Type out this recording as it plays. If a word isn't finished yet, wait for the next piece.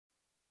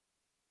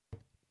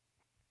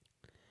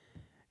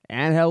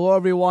And hello,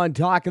 everyone.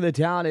 Talk of the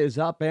Town is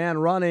up and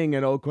running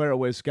in Eau Claire,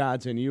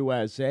 Wisconsin,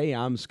 USA.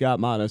 I'm Scott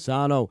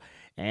Montesano,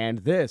 and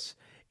this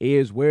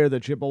is where the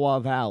Chippewa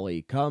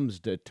Valley comes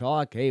to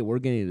talk. Hey, we're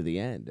getting to the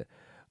end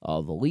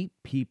of leaf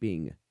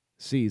peeping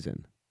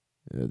season,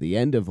 the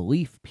end of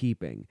leaf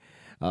peeping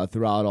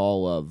throughout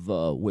all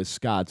of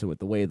Wisconsin with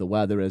the way the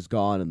weather has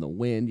gone and the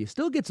wind. You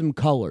still get some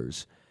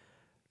colors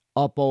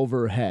up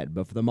overhead,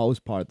 but for the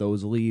most part,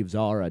 those leaves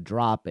are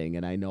dropping,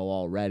 and I know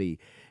already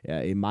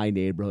in my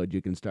neighborhood,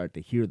 you can start to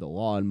hear the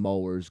lawn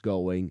mowers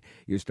going.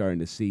 You're starting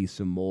to see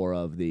some more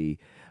of the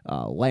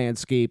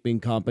landscaping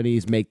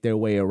companies make their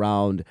way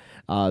around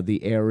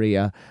the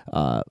area.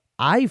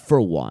 I, for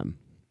one,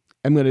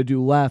 am going to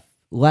do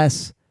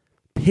less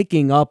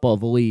picking up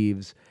of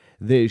leaves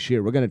this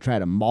year. We're going to try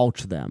to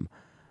mulch them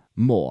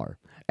more,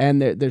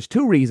 and there's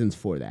two reasons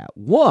for that.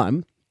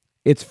 One,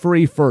 it's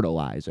free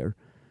fertilizer.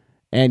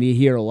 And you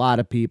hear a lot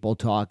of people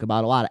talk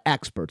about, a lot of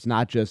experts,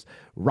 not just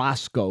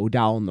Roscoe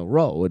down the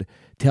road,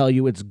 tell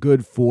you it's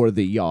good for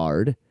the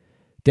yard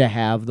to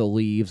have the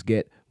leaves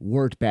get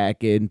worked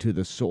back into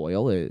the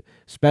soil,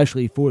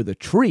 especially for the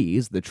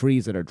trees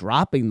that are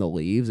dropping the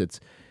leaves.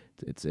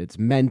 It's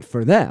meant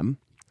for them.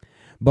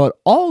 But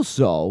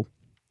also,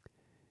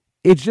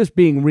 it's just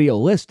being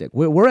realistic.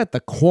 We're at the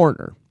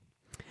corner,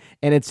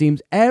 and it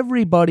seems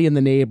everybody in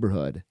the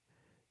neighborhood,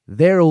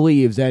 their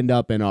leaves end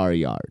up in our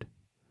yard.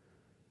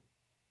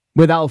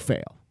 Without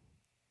fail.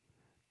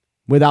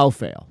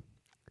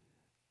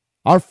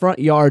 Our front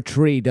yard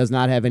tree does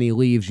not have any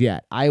leaves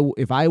yet.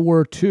 If I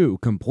were to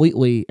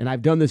completely, and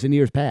I've done this in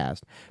years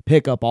past,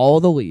 pick up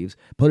all the leaves,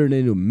 put it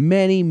into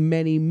many,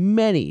 many,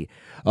 many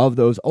of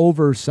those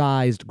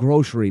oversized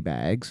grocery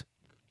bags,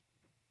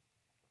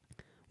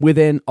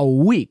 within a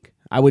week,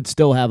 I would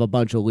still have a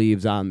bunch of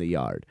leaves on the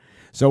yard.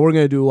 So we're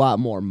going to do a lot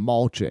more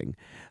mulching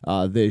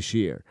this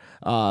year.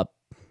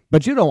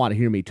 But you don't want to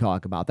hear me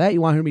talk about that.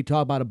 You want to hear me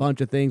talk about a bunch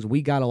of things.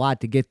 We got a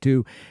lot to get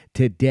to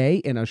today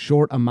in a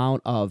short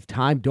amount of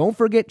time. Don't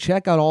forget,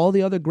 check out all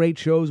the other great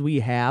shows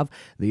we have.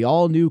 The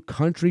all-new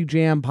Country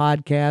Jam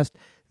podcast,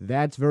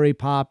 that's very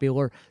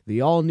popular. The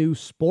all-new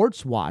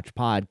Sports Watch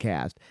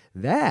podcast,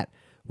 that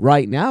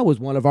right now is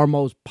one of our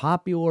most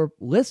popular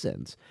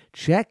listens.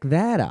 Check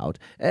that out.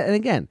 And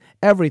again,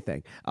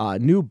 everything.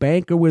 New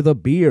Banker with a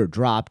Beer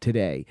dropped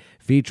today,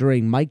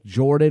 featuring Mike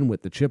Jordan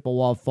with the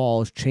Chippewa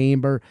Falls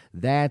Chamber.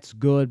 That's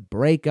good.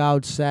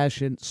 Breakout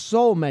Session.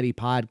 So many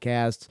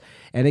podcasts.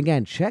 And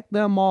again, check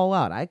them all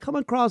out. I come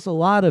across a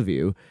lot of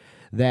you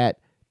that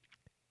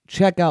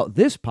check out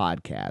this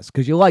podcast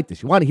because you like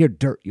this. You want to hear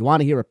dirt. You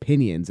want to hear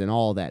opinions and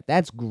all that.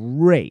 That's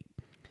great.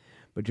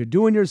 But you're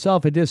doing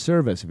yourself a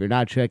disservice if you're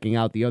not checking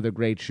out the other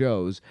great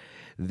shows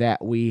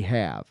that we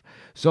have.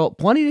 So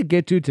plenty to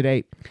get to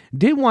today.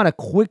 Did want to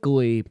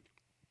quickly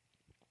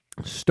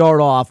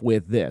start off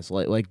with this,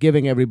 like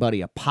giving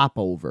everybody a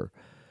popover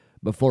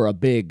before a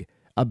big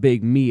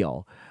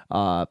meal.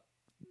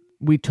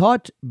 We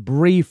talked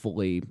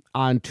briefly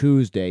on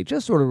Tuesday,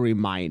 just sort of a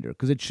reminder,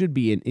 because it should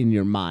be in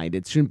your mind.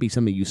 It shouldn't be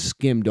something you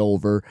skimmed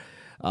over.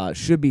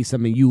 Should be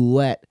something you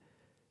let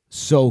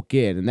soak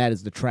in, and that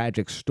is the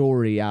tragic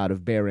story out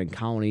of Barron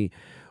County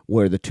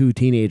where the two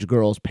teenage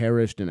girls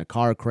perished in a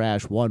car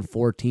crash, one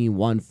 14,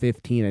 one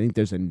 15. I think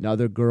there's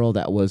another girl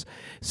that was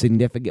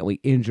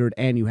significantly injured,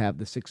 and you have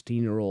the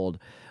 16-year-old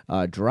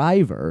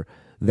driver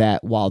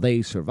that, while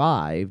they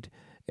survived,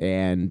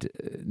 and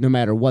no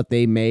matter what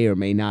they may or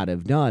may not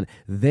have done,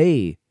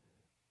 they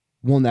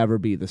will never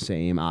be the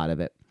same out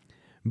of it.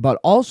 But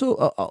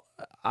also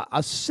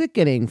a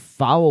sickening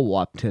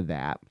follow-up to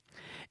that,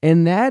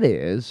 and that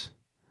is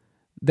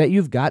that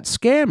you've got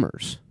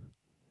scammers.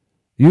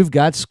 You've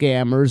got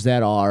scammers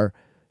that are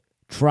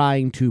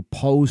trying to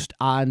post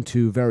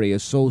onto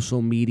various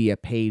social media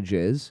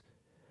pages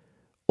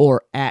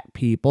or at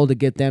people to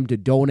get them to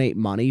donate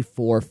money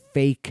for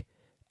fake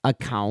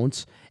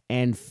accounts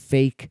and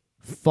fake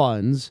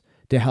funds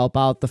to help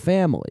out the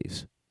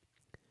families.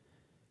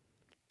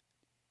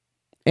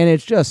 And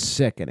it's just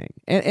sickening.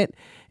 And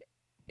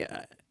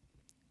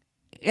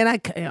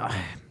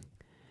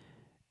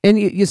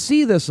you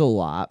see this a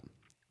lot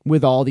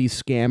with all these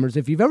scammers.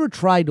 If you've ever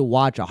tried to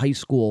watch a high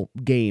school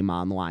game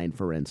online,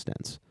 for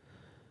instance,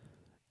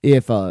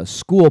 if a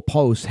school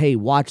posts, hey,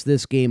 watch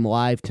this game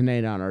live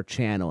tonight on our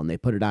channel, and they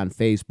put it on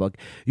Facebook,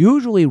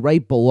 usually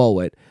right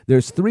below it,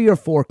 there's 3 or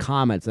 4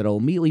 comments that will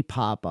immediately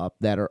pop up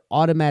that are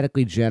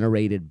automatically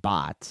generated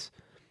bots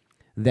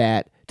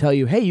that tell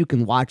you, hey, you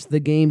can watch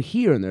the game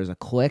here, and there's a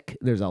click,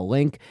 there's a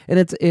link, and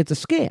it's a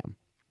scam.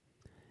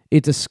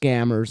 It's a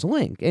scammer's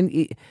link.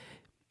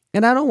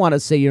 And I don't want to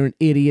say you're an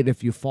idiot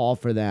if you fall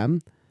for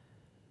them,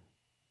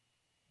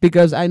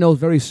 because I know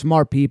very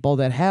smart people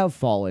that have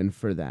fallen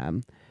for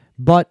them.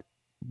 But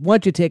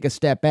once you take a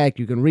step back,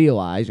 you can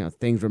realize,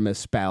 things were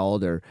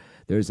misspelled, or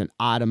there's an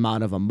odd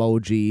amount of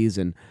emojis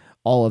and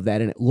all of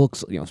that. And it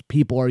looks,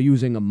 people are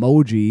using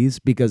emojis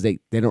because they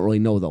don't really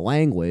know the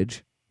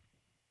language.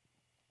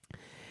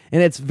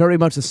 And it's very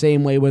much the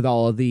same way with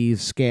all of these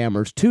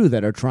scammers, too,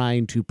 that are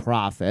trying to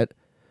profit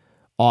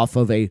off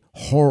of a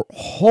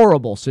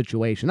horrible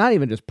situation. Not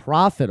even just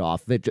profit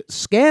off of it, just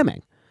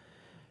scamming.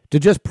 To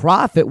just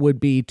profit would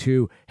be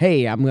to,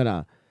 hey,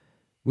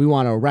 we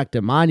want to erect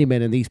a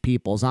monument in these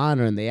people's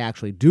honor, and they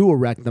actually do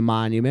erect the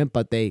monument,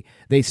 but they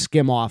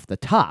skim off the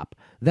top.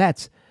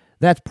 That's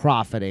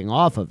profiting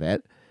off of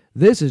it.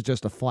 This is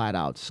just a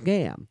flat-out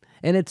scam,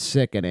 and it's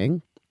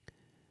sickening.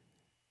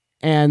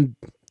 And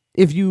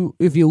if you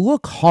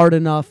look hard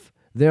enough,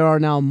 there are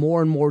now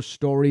more and more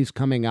stories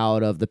coming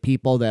out of the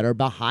people that are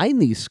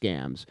behind these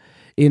scams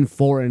in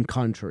foreign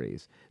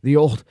countries.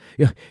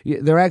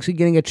 They're actually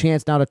getting a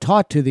chance now to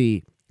talk to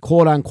the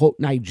quote-unquote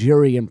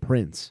Nigerian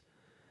prince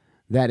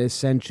that has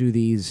sent you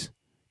these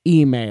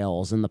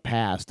emails in the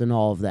past and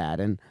all of that.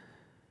 And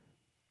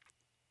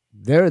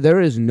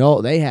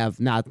they have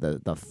not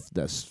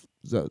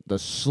the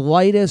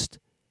slightest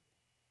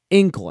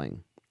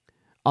inkling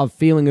of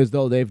feeling as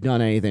though they've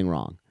done anything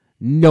wrong.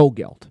 No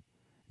guilt.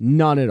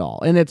 None at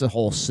all. And it's a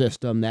whole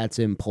system that's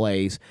in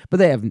place, but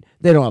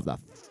they don't have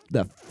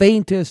the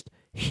faintest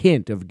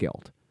hint of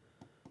guilt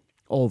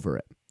over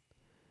it.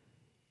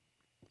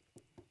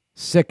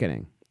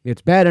 Sickening.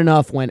 It's bad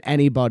enough when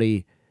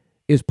anybody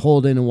is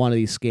pulled into one of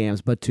these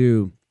scams, but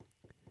to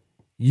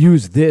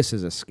use this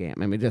as a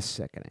scam, I mean, just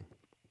sickening.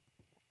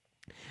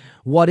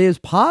 What is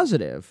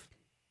positive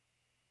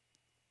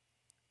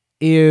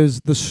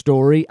is the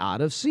story out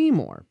of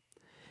Seymour.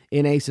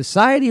 In a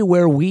society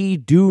where we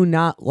do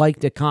not like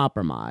to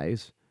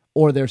compromise,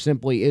 or there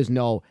simply is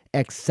no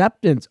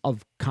acceptance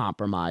of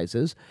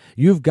compromises,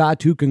 you've got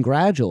to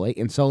congratulate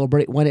and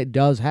celebrate when it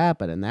does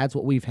happen. And that's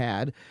what we've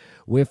had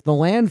with the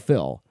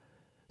landfill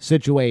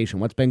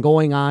situation. What's been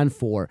going on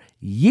for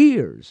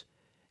years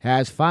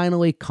has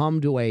finally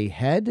come to a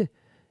head,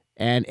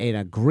 and an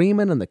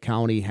agreement, and the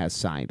county has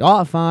signed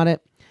off on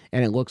it.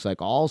 And it looks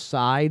like all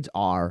sides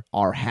are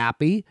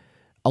happy,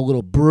 a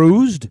little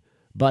bruised,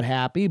 but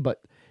happy.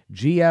 But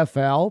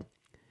GFL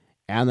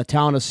and the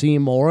town of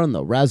Seymour and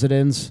the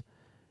residents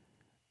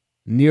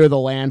near the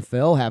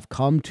landfill have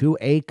come to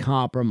a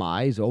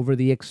compromise over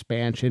the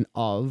expansion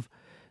of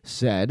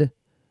said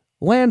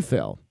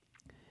landfill.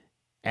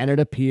 And it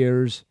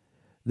appears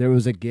there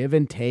was a give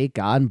and take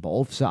on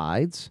both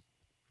sides.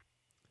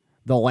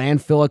 The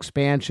landfill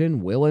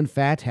expansion will in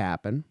fact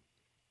happen.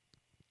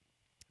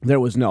 There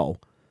was no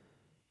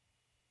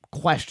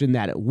question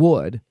that it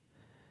would.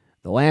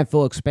 The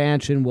landfill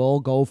expansion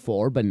will go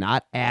forward, but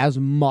not as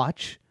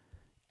much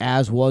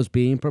as was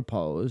being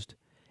proposed.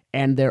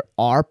 And there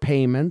are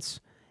payments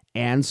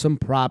and some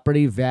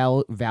property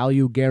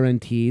value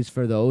guarantees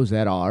for those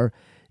that are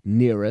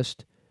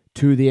nearest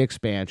to the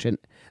expansion.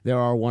 There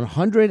are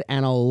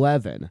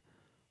 111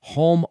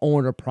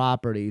 homeowner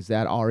properties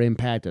that are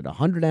impacted.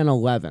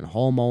 111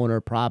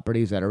 homeowner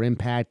properties that are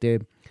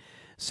impacted.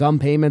 Some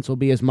payments will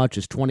be as much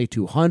as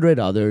 $2,200,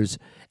 others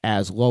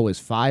as low as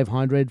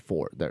 $500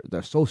 for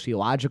their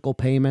sociological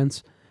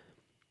payments.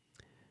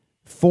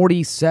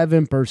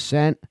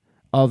 47%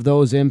 of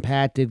those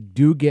impacted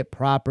do get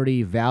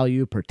property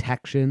value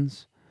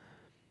protections.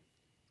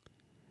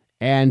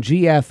 And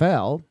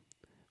GFL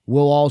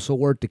will also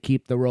work to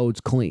keep the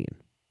roads clean.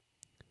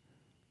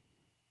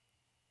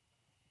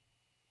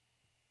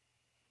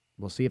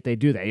 We'll see if they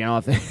do that. You know,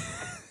 if they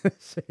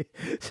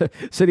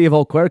City of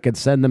Eau Claire could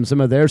send them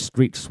some of their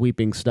street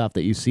sweeping stuff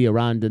that you see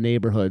around the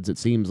neighborhoods, it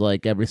seems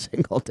like, every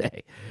single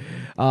day.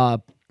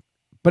 But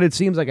it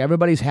seems like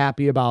everybody's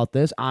happy about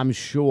this. I'm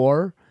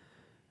sure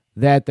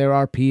that there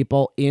are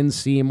people in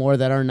Seymour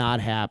that are not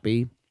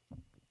happy,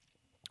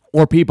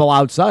 or people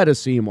outside of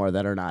Seymour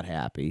that are not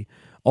happy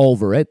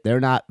over it. They're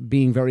not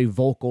being very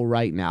vocal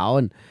right now,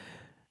 and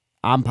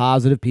I'm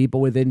positive people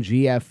within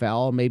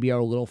GFL maybe are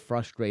a little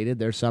frustrated.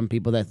 There's some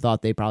people that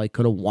thought they probably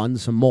could have won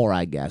some more,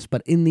 I guess.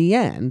 But in the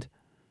end,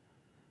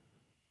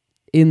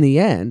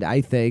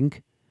 I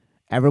think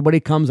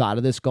everybody comes out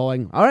of this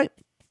going, all right,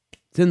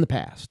 it's in the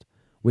past.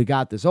 We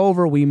got this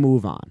over. We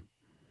move on.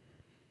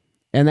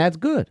 And that's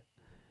good.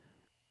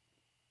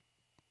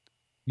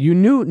 You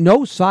knew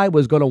no side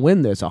was going to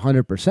win this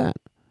 100%.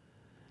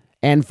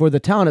 And for the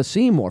town of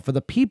Seymour, for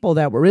the people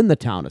that were in the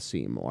town of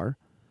Seymour,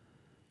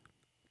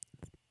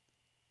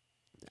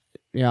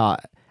 yeah,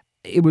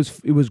 it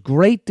was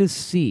great to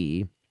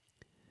see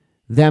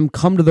them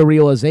come to the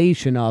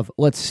realization of,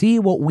 let's see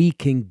what we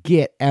can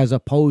get as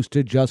opposed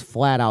to just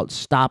flat out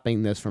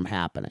stopping this from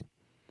happening.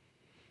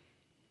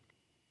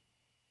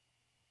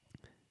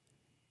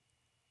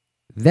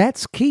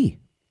 That's key.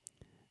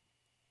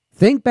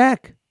 Think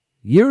back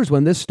years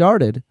when this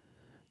started,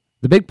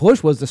 the big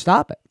push was to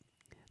stop it.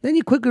 Then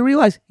you quickly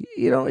realize,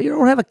 you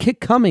don't have a kick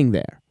coming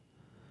there.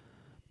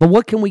 But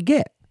what can we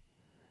get?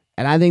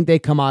 And I think they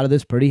come out of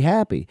this pretty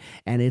happy.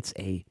 And it's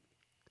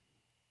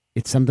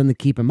something to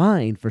keep in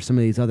mind for some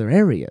of these other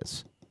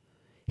areas.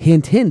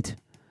 Hint, hint,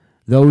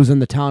 those in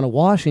the town of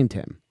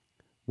Washington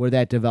where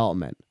that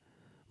development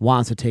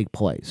wants to take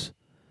place.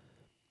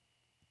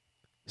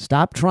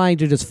 Stop trying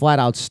to just flat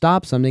out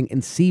stop something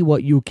and see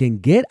what you can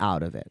get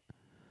out of it.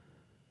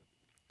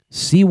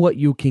 See what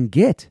you can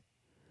get.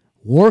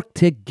 Work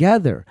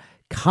together.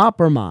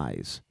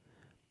 Compromise.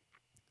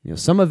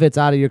 Some of it's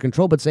out of your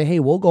control, but say, hey,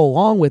 we'll go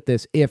along with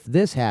this if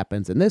this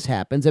happens,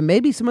 and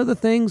maybe some of the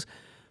things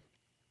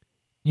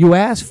you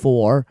asked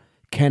for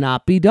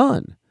cannot be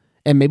done.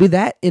 And maybe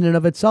that in and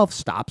of itself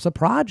stops a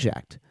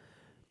project.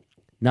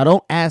 Now,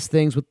 don't ask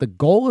things with the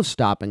goal of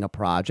stopping a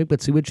project,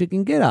 but see what you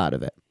can get out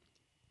of it.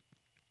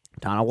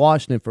 Town of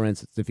Washington, for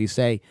instance, if you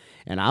say,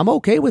 and I'm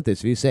okay with this,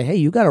 if you say, hey,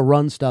 you got to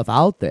run stuff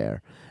out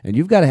there and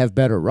you've got to have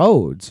better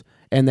roads,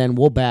 and then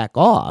we'll back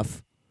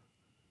off.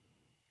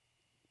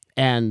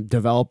 And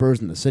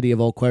developers in the city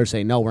of Eau Claire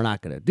say, no, we're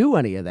not going to do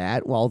any of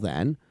that. Well,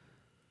 then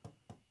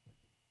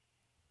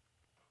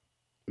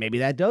maybe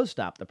that does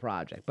stop the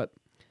project. But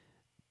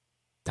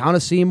Town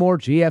of Seymour,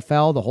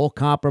 GFL, the whole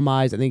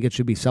compromise, I think it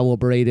should be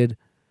celebrated.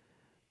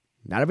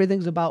 Not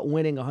everything's about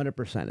winning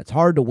 100%. It's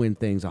hard to win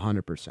things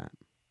 100%.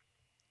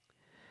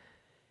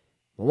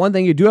 But one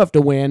thing you do have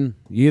to win,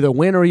 you either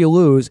win or you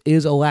lose,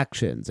 is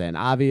elections. And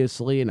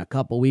obviously, in a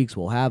couple weeks,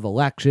 we'll have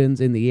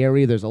elections in the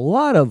area. There's a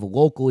lot of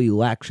local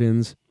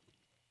elections.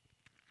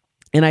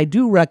 And I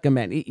do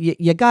recommend,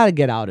 you got to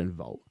get out and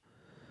vote.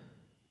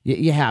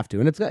 You have to.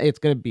 And it's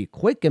going to be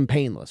quick and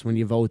painless when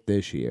you vote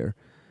this year.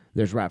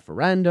 There's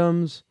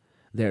referendums.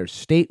 There's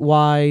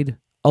statewide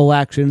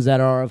elections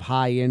that are of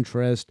high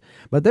interest.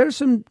 But there's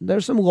some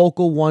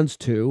local ones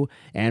too.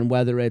 And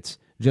whether it's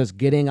just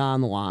getting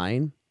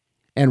online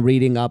and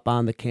reading up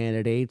on the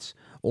candidates,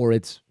 or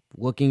it's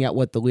looking at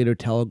what the Leader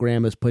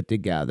Telegram has put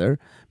together,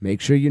 make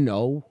sure you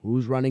know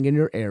who's running in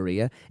your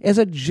area. As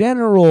a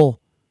general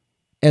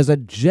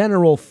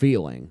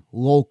feeling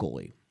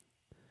locally,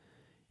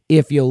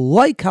 if you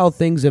like how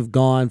things have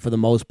gone for the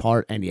most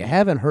part and you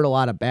haven't heard a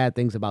lot of bad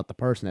things about the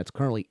person that's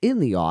currently in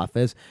the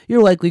office,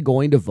 you're likely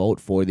going to vote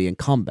for the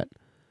incumbent.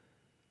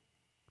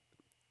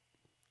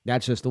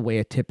 That's just the way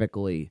it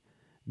typically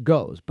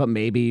goes. But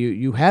maybe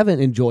you haven't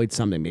enjoyed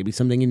something. Maybe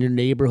something in your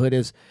neighborhood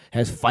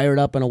has fired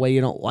up in a way you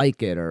don't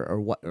like it,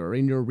 or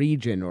in your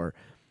region or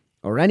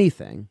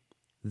anything.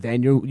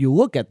 Then you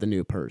look at the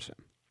new person.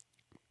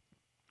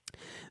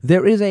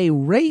 There is a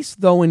race,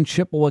 though, in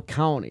Chippewa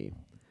County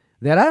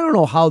that I don't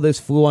know how this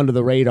flew under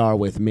the radar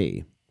with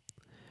me,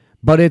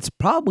 but it's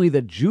probably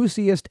the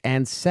juiciest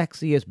and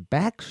sexiest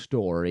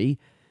backstory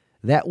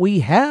that we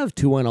have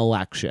to an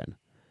election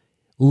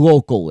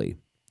locally,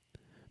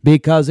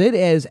 because it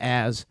is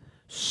as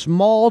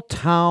small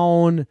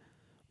town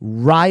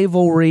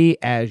rivalry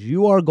as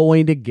you are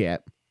going to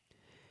get,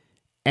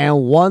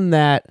 and one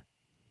that,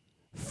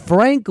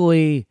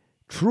 frankly,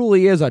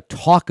 truly is a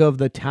talk of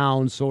the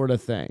town sort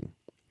of thing.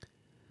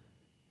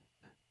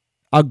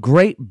 A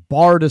great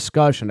bar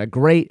discussion, a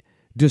great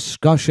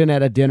discussion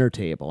at a dinner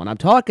table. And I'm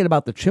talking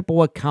about the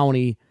Chippewa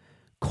County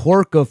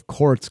Clerk of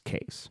Courts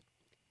case.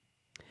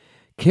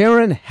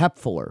 Karen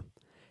Hepfler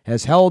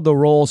has held the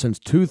role since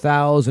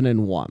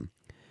 2001.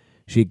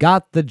 She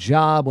got the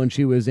job when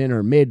she was in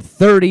her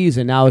mid-30s,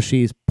 and now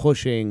she's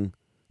pushing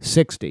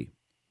 60.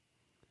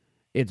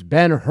 It's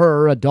been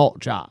her adult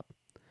job.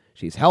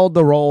 She's held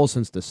the role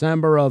since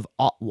December of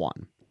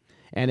 2001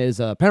 and is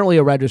apparently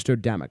a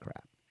registered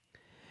Democrat.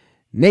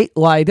 Nate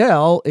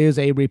Lydell is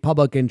a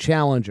Republican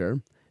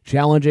challenger,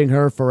 challenging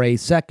her for a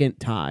second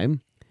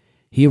time.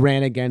 He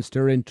ran against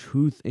her in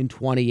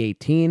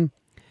 2018.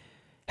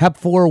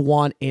 Hepfler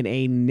won in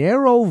a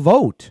narrow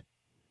vote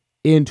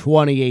in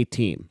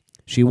 2018.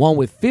 She won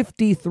with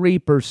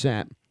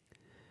 53%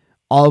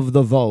 of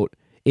the vote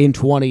in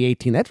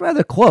 2018. That's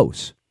rather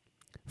close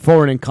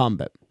for an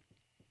incumbent.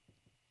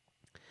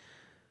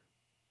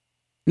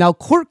 Now,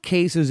 court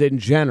cases in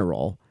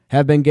general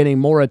have been getting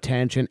more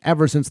attention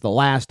ever since the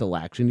last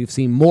election. You've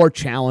seen more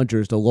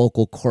challengers to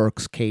local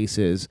clerks'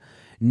 cases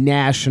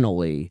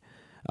nationally.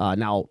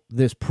 Now,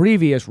 this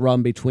previous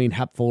run between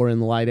Hepfler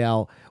and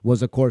Lydell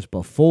was, of course,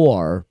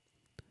 before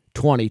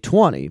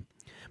 2020.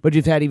 But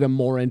you've had even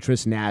more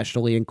interest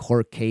nationally in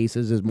court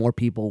cases as more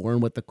people learn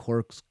what the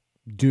clerks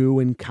do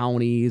in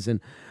counties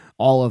and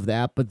all of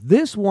that. But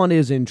this one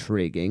is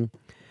intriguing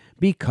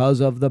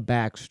because of the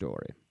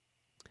backstory.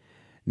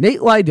 Nate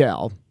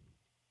Lydell,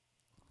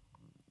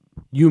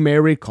 you may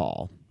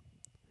recall,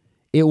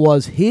 it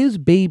was his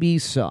baby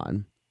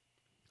son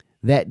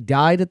that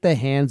died at the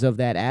hands of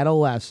that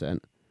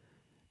adolescent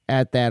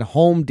at that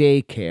home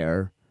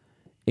daycare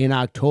in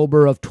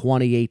October of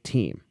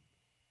 2018.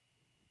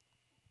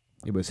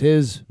 It was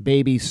his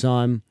baby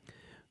son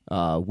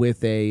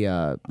with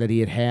that he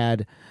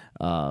had.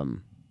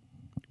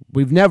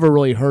 We've never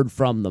really heard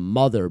from the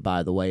mother,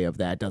 by the way, of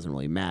that. Doesn't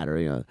really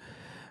matter,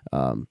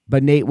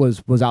 but Nate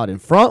was out in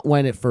front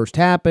when it first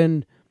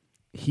happened.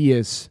 He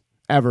is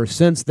ever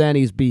since then.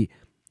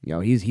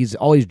 He's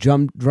always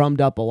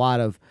drummed up a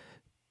lot of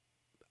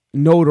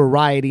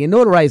notoriety, and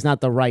notoriety is not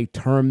the right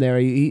term there.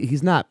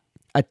 He's not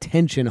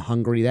attention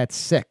hungry. That's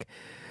sick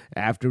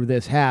after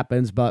this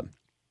happens, but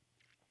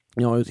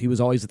he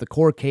was always at the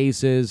court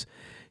cases.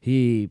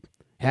 He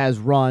has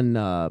run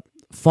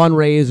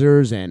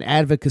fundraisers and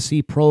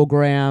advocacy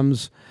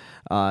programs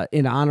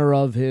in honor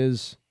of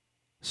his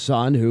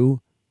son,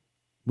 who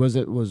was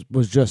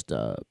just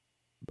a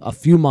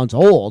few months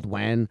old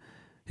when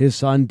his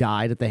son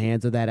died at the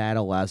hands of that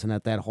adolescent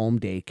at that home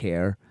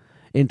daycare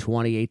in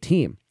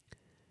 2018.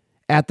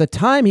 At the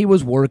time, he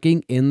was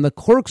working in the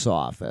clerk's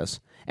office,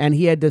 and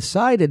he had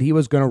decided he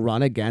was going to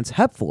run against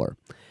Hepfler.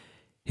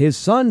 His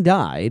son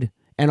died,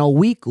 and a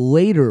week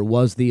later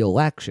was the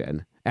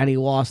election, and he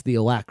lost the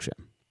election.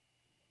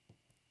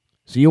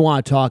 So you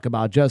want to talk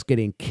about just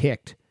getting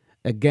kicked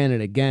again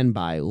and again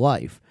by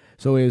life.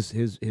 So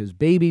his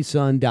baby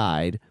son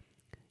died.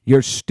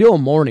 You're still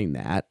mourning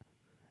that,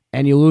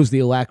 and you lose the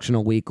election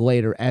a week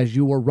later as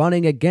you were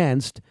running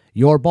against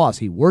your boss.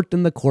 He worked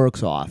in the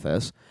clerk's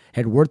office,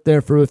 had worked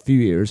there for a few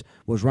years,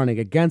 was running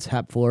against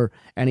Hepfler,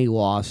 and he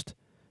lost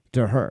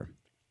to her.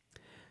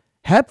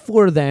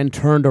 Hepfler then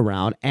turned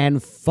around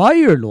and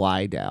fired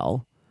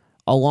Liddell,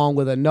 along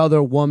with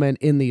another woman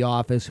in the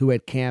office who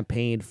had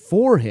campaigned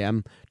for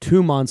him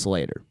 2 months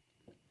later.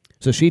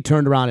 So she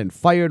turned around and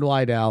fired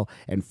Liddell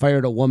and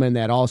fired a woman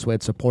that also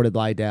had supported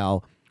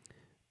Liddell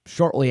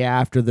shortly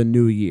after the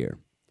new year.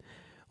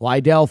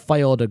 Liddell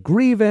filed a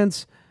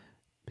grievance.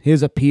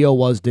 His appeal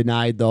was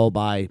denied, though,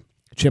 by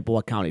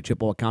Chippewa County.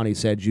 Chippewa County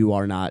said you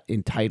are not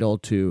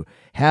entitled to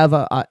have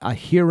a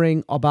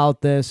hearing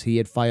about this. He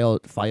had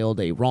filed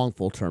a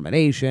wrongful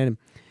termination,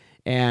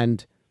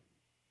 and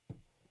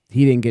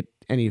he didn't get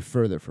any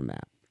further from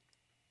that.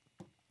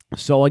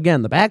 So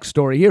again, the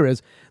backstory here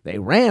is they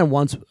ran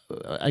once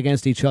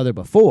against each other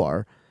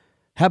before,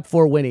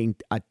 Hepfler winning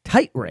a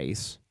tight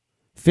race,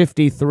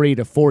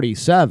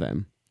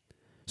 53-47.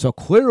 So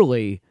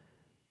clearly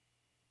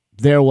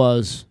there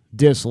was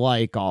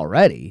dislike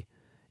already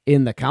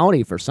in the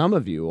county for some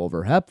of you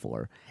over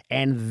Hepfler.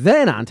 And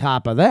then on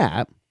top of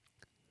that,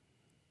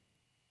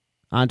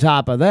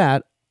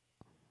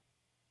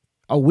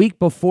 a week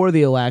before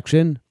the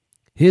election,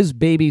 his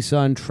baby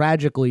son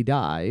tragically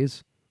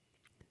dies.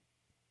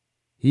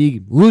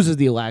 He loses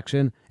the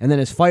election and then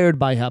is fired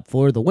by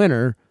Hepfler, the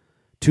winner,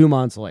 2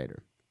 months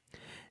later.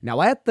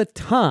 Now, at the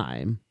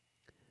time,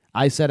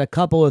 I said a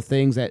couple of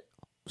things that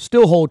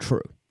still hold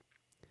true.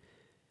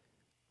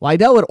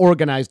 Liddell had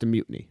organized a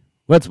mutiny.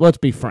 Let's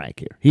be frank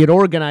here. He had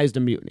organized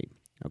a mutiny,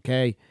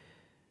 okay?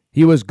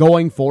 He was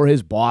going for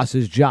his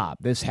boss's job.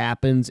 This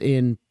happens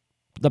in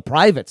the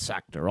private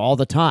sector all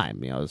the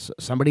time. You know,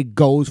 somebody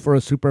goes for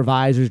a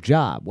supervisor's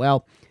job.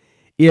 Well,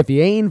 if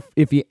you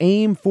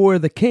aim for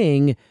the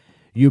king,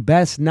 you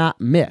best not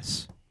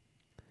miss.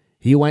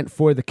 He went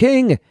for the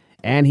king,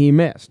 and he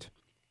missed.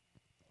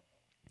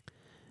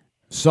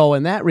 So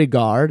in that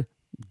regard,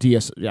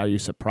 are you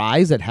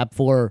surprised that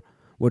Hepfler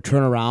would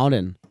turn around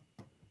and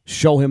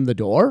show him the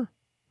door?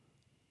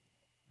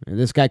 And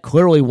this guy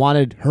clearly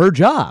wanted her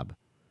job,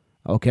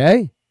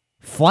 okay?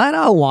 Flat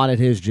out wanted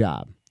his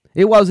job.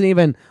 It wasn't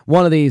even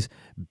one of these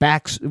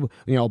back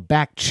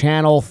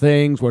channel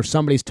things where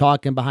somebody's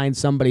talking behind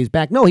somebody's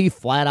back. No, he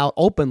flat out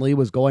openly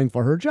was going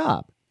for her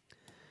job.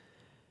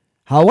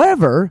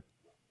 However,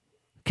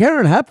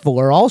 Karen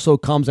Hepfler also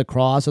comes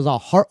across as a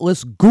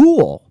heartless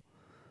ghoul.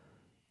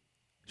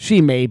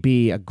 She may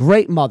be a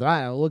great mother.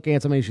 I don't know, looking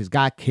at somebody, she's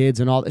got kids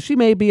and all that. She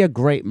may be a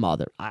great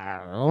mother. I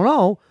don't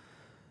know.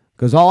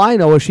 Because all I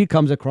know is she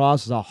comes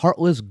across as a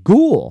heartless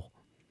ghoul.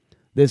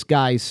 This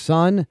guy's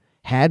son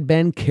had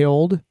been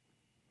killed.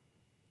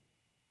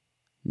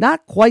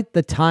 Not quite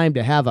the time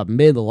to have a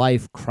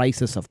midlife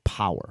crisis of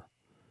power,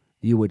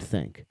 you would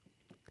think,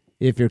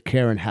 if you're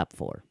Karen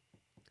Hepfler.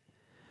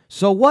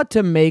 So what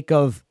to make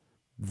of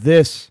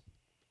this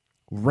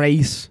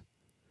race?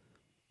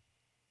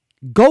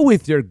 Go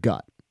with your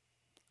gut,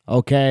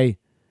 okay?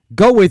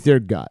 Go with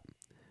your gut,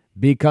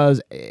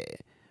 because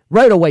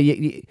right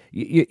away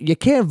you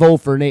can't vote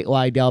for Nate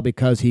Liddell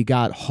because he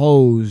got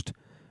hosed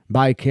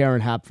by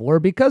Karen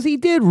Hepfler, because he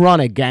did run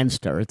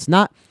against her. It's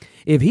not,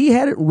 if he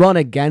hadn't run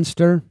against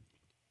her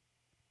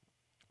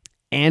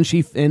and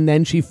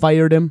then she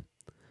fired him,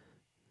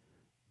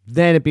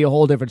 then it'd be a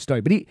whole different story.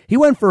 But he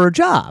went for her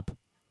job,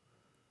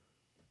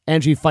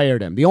 and she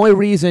fired him. The only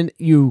reason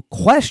you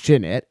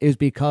question it is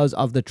because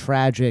of the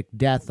tragic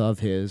death of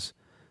his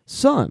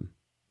son.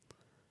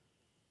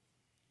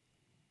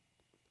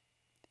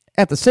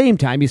 At the same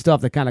time, you still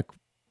have to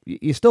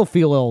you still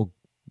feel a little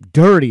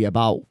dirty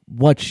about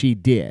what she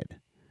did.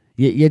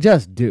 You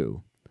just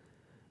do.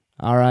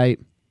 All right.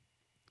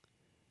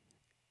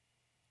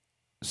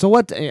 So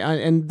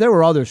and there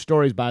were other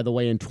stories, by the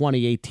way, in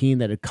 2018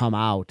 that had come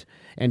out,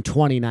 and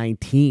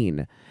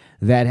 2019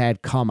 that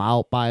had come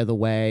out, by the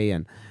way,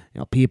 and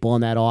people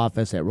in that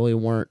office that really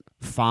weren't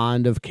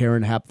fond of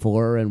Karen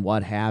Hepfler and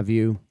what have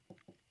you.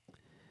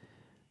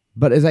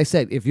 But as I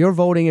said, if you're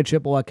voting in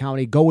Chippewa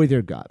County, go with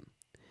your gut.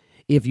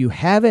 If you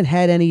haven't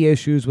had any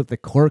issues with the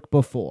clerk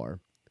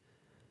before,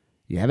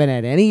 you haven't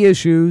had any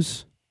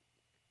issues,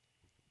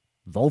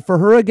 vote for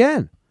her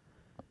again.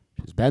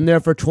 She's been there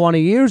for 20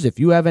 years. If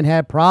you haven't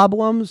had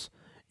problems,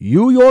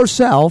 you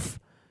yourself,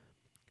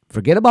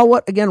 forget about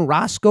what, again,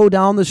 Roscoe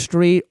down the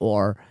street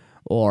or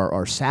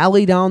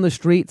Sally down the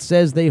street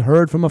says they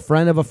heard from a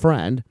friend of a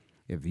friend.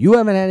 If you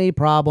haven't had any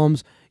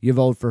problems, you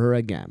vote for her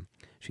again.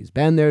 She's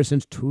been there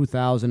since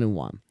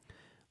 2001.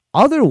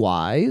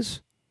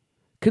 Otherwise,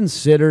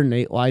 consider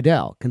Nate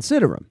Lydell.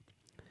 Consider him.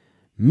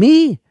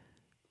 Me,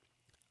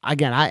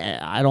 again,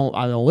 I don't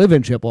live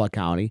in Chippewa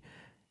County.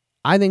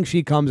 I think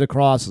she comes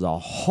across as a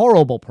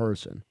horrible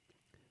person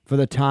for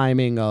the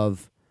timing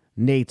of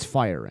Nate's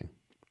firing.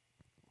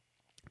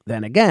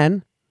 Then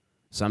again,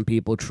 some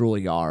people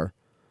truly are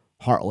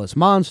heartless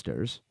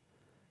monsters.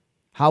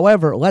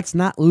 However, let's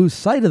not lose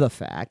sight of the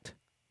fact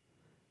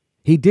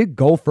he did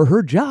go for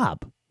her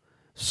job.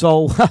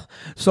 So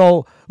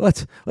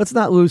let's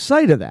not lose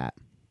sight of that.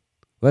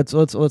 Let's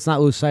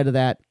not lose sight of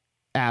that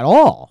at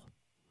all.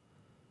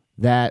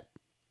 That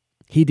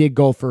he did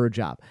go for a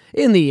job.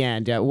 In the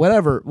end,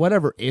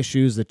 whatever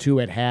issues the two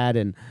had,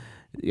 and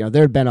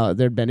there'd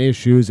been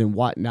issues and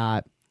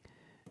whatnot.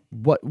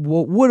 What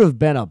would have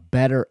been a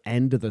better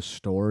end of the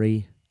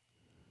story?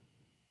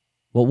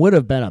 What would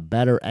have been a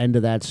better end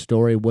of that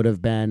story would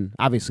have been,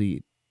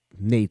 obviously,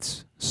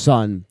 Nate's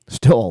son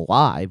still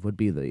alive would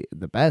be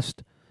the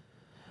best.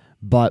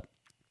 But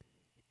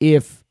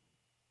if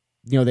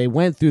they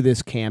went through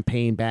this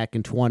campaign back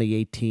in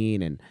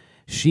 2018 and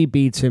she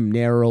beats him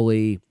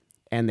narrowly,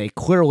 and they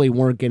clearly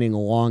weren't getting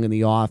along in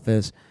the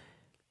office,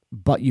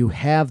 but you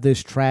have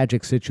this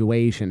tragic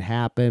situation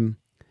happen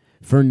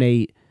for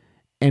Nate,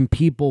 and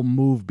people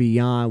move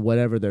beyond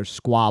whatever their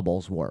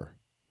squabbles were.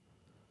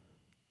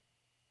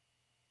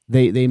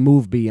 They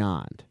move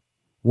beyond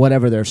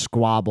whatever their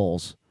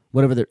squabbles,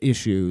 whatever their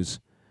issues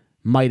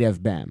might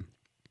have been.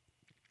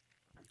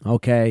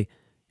 Okay?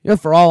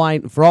 For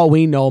all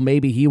we know,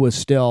 maybe he was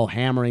still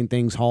hammering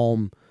things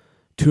home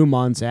 2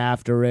 months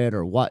after it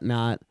or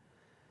whatnot.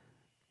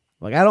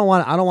 Like I don't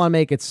want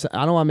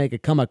to make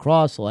it come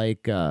across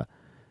like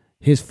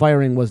his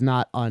firing was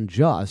not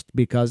unjust,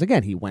 because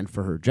again, he went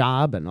for her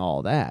job and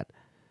all that.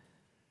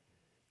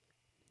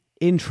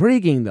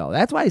 Intriguing though.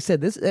 That's why I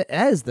said this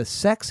is the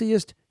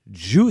sexiest,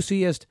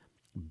 juiciest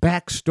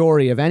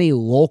backstory of any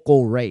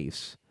local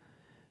race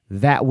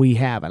that we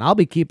have, and I'll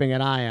be keeping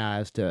an eye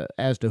as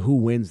to who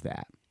wins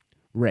that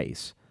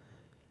race.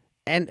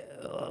 And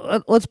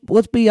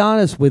let's be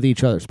honest with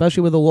each other,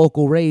 especially with a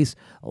local race.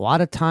 A lot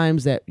of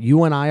times that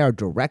you and I are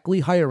directly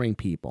hiring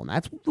people, and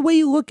that's the way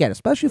you look at it,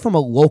 especially from a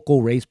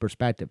local race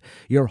perspective.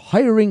 You're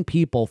hiring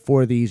people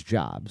for these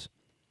jobs.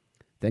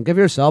 Think of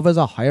yourself as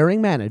a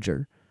hiring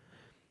manager.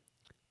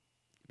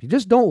 If you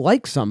just don't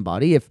like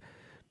somebody,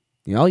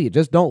 you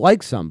just don't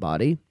like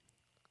somebody,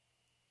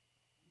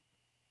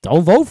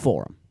 don't vote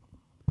for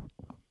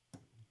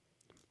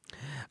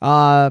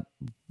them.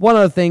 One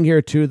other thing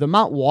here, too, the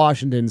Mount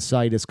Washington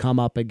site has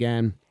come up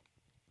again,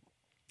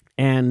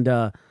 and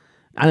I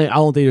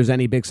don't think there's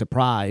any big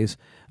surprise.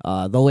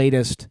 The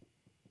latest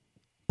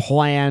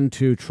plan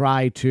to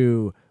try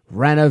to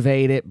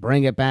renovate it,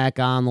 bring it back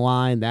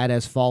online, that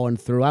has fallen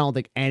through. I don't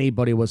think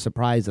anybody was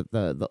surprised that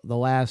the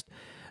last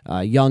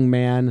young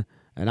man,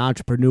 an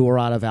entrepreneur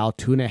out of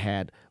Altoona,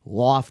 had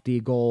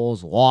lofty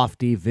goals,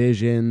 lofty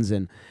visions,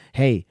 and,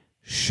 hey,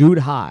 shoot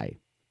high.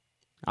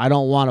 I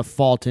don't want to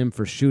fault him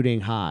for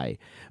shooting high,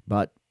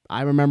 but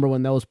I remember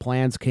when those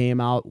plans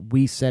came out,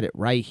 we said it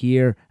right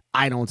here.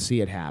 I don't see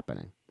it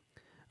happening.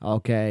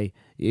 Okay,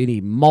 you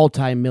need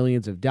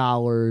multi-millions of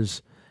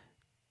dollars.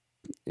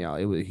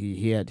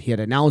 He had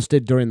announced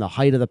it during the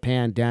height of the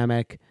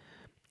pandemic.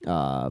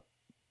 You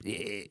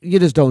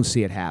just don't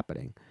see it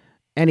happening.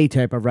 Any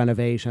type of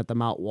renovation at the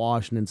Mount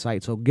Washington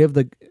site. So give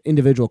the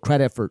individual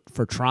credit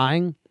for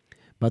trying,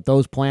 but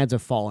those plans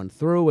have fallen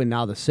through, and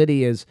now the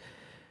city is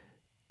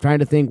trying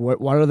to think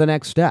what are the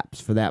next steps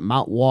for that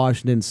Mount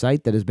Washington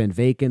site that has been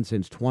vacant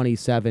since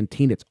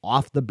 2017. It's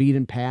off the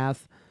beaten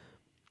path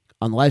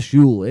unless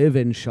you live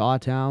in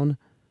Shawtown.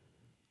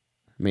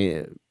 I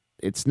mean,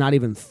 it's not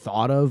even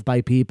thought of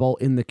by people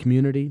in the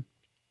community.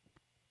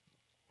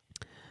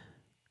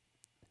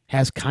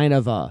 Has kind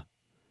of a,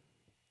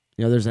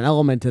 there's an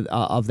element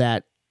of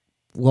that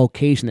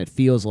location that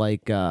feels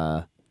like,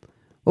 what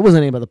was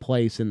the name of the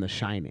place in The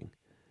Shining?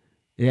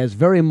 It has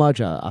very much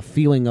a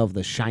feeling of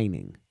The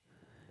Shining.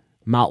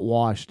 Mount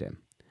Washington.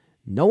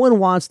 No one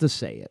wants to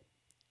say it,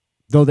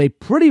 though they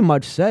pretty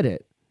much said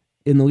it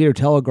in the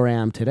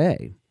Leader-Telegram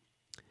today.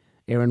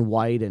 Aaron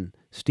White and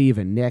Steve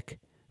and Nick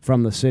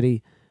from the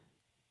city.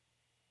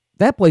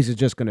 That place is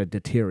just going to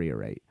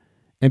deteriorate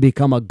and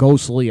become a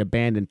ghostly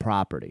abandoned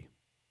property.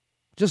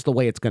 Just the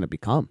way it's going to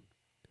become.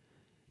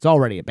 It's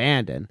already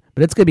abandoned,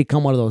 but it's going to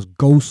become one of those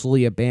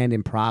ghostly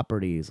abandoned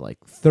properties like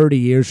 30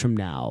 years from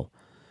now.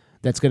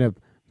 That's going to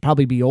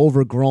probably be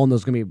overgrown.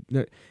 It's going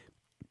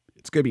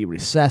to be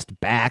recessed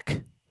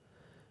back.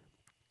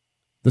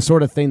 The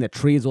sort of thing that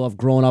trees will have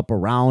grown up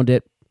around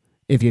it.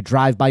 If you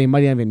drive by, you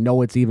might not even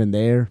know it's even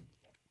there.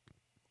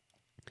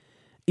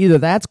 Either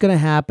that's going to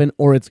happen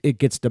or it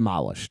gets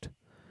demolished,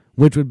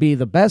 which would be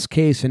the best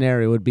case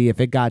scenario would be if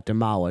it got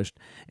demolished,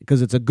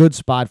 because it's a good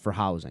spot for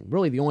housing.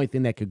 Really, the only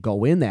thing that could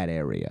go in that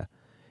area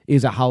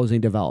is a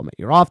housing development.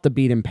 You're off the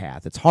beaten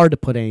path. It's hard to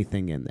put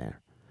anything in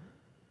there.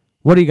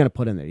 What are you going to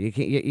put in there?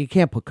 You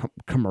can't put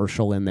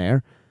commercial in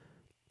there.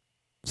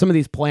 Some of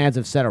these plans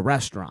have said a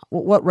restaurant.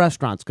 What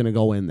restaurant's going to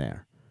go in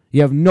there?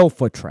 You have no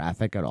foot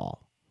traffic at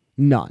all.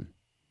 None.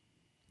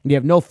 You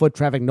have no foot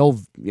traffic,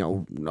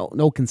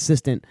 no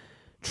consistent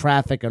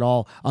traffic at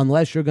all,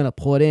 unless you're going to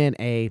put in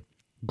a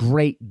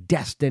great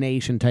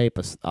destination type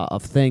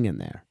of thing in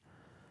there.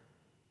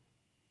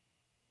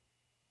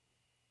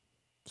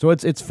 So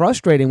it's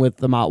frustrating with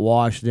the Mount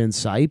Washington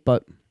site,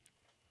 but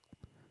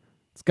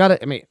it's got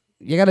to. I mean,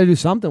 you got to do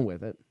something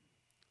with it.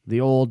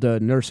 The old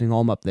nursing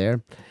home up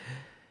there.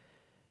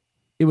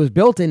 It was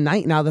built in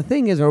Now the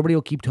thing is, everybody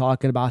will keep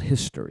talking about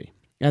history,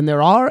 and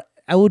there are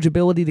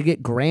eligibility to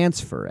get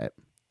grants for it.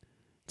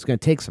 It's going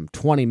to take some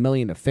 $20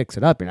 million to fix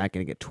it up. You're not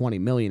going to get $20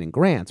 million in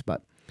grants,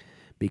 but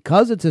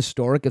because it's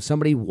historic, if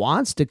somebody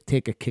wants to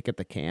take a kick at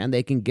the can,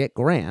 they can get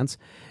grants.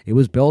 It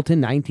was built in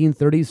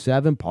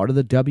 1937, part of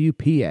the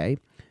WPA,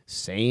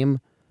 same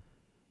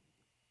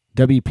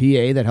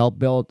WPA that helped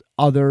build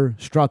other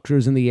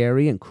structures in the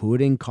area,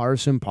 including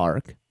Carson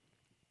Park.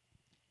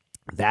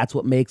 That's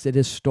what makes it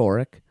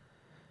historic.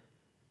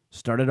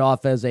 Started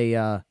off as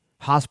a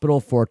hospital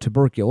for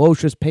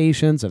tuberculosis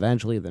patients.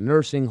 Eventually, the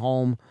nursing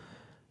home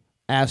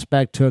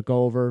aspect took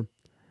over.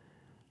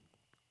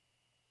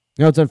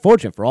 It's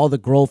unfortunate for all the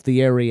growth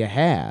the area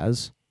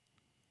has.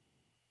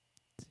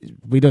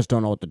 We just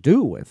don't know what to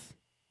do with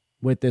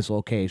this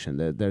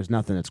location. There's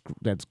nothing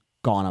that's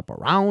gone up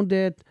around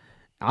it.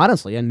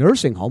 Honestly, a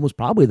nursing home was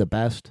probably the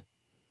best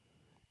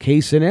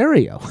case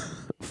scenario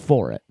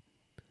for it.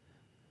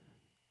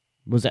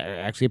 It was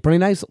actually a pretty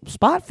nice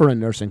spot for a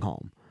nursing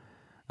home,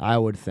 I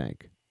would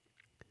think.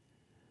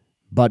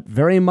 But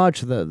very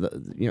much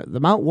the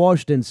Mount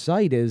Washington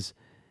site is,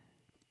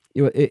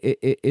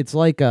 it's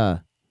like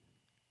a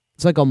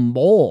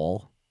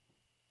mole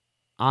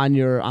on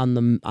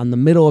the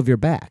middle of your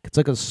back. It's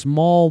like a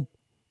small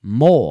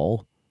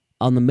mole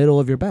on the middle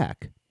of your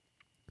back.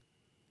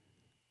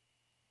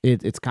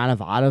 It's kind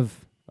of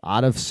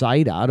out of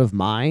sight, out of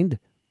mind.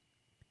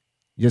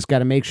 You just got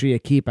to make sure you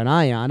keep an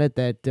eye on it,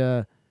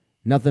 that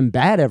nothing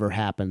bad ever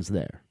happens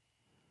there.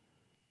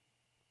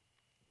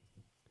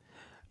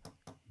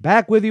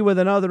 Back with you with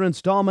another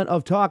installment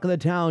of Talk of the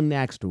Town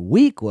next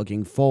week.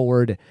 Looking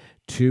forward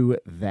to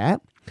that.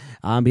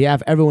 On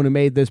behalf of everyone who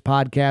made this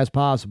podcast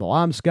possible,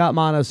 I'm Scott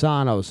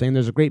Montesano, saying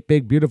there's a great,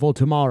 big, beautiful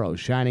tomorrow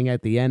shining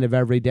at the end of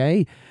every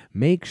day.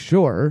 Make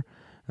sure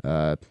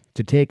to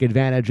take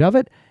advantage of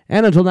it.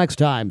 And until next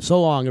time, so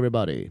long,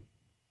 everybody.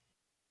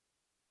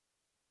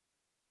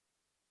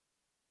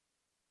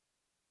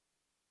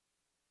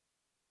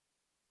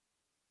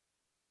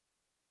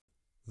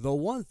 The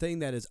one thing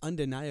that is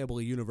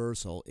undeniably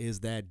universal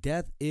is that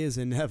death is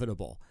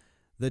inevitable.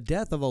 The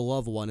death of a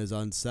loved one is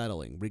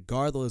unsettling,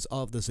 regardless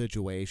of the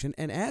situation,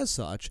 and as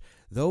such,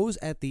 those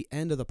at the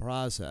end of the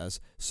process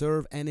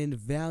serve an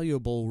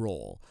invaluable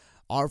role.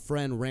 Our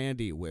friend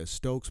Randy with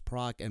Stokes,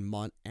 Prock, and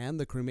Munt and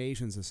the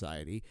Cremation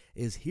Society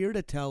is here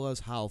to tell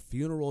us how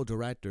funeral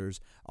directors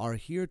are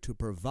here to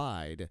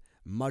provide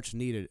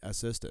much-needed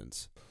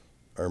assistance.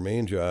 Our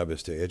main job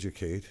is to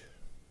educate,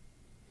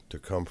 to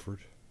comfort,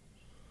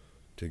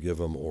 to give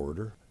them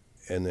order,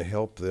 and to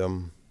help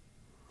them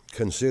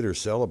consider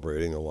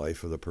celebrating the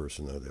life of the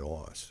person that they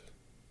lost,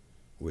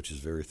 which is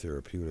very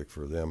therapeutic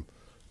for them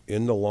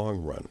in the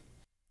long run.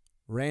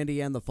 Randy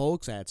and the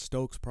folks at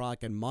Stokes,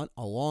 Prock, and Munt,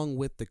 along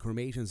with the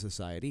Cremation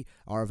Society,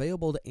 are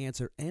available to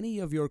answer any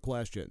of your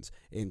questions,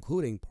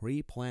 including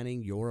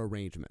pre-planning your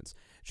arrangements.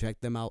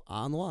 Check them out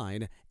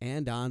online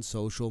and on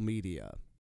social media.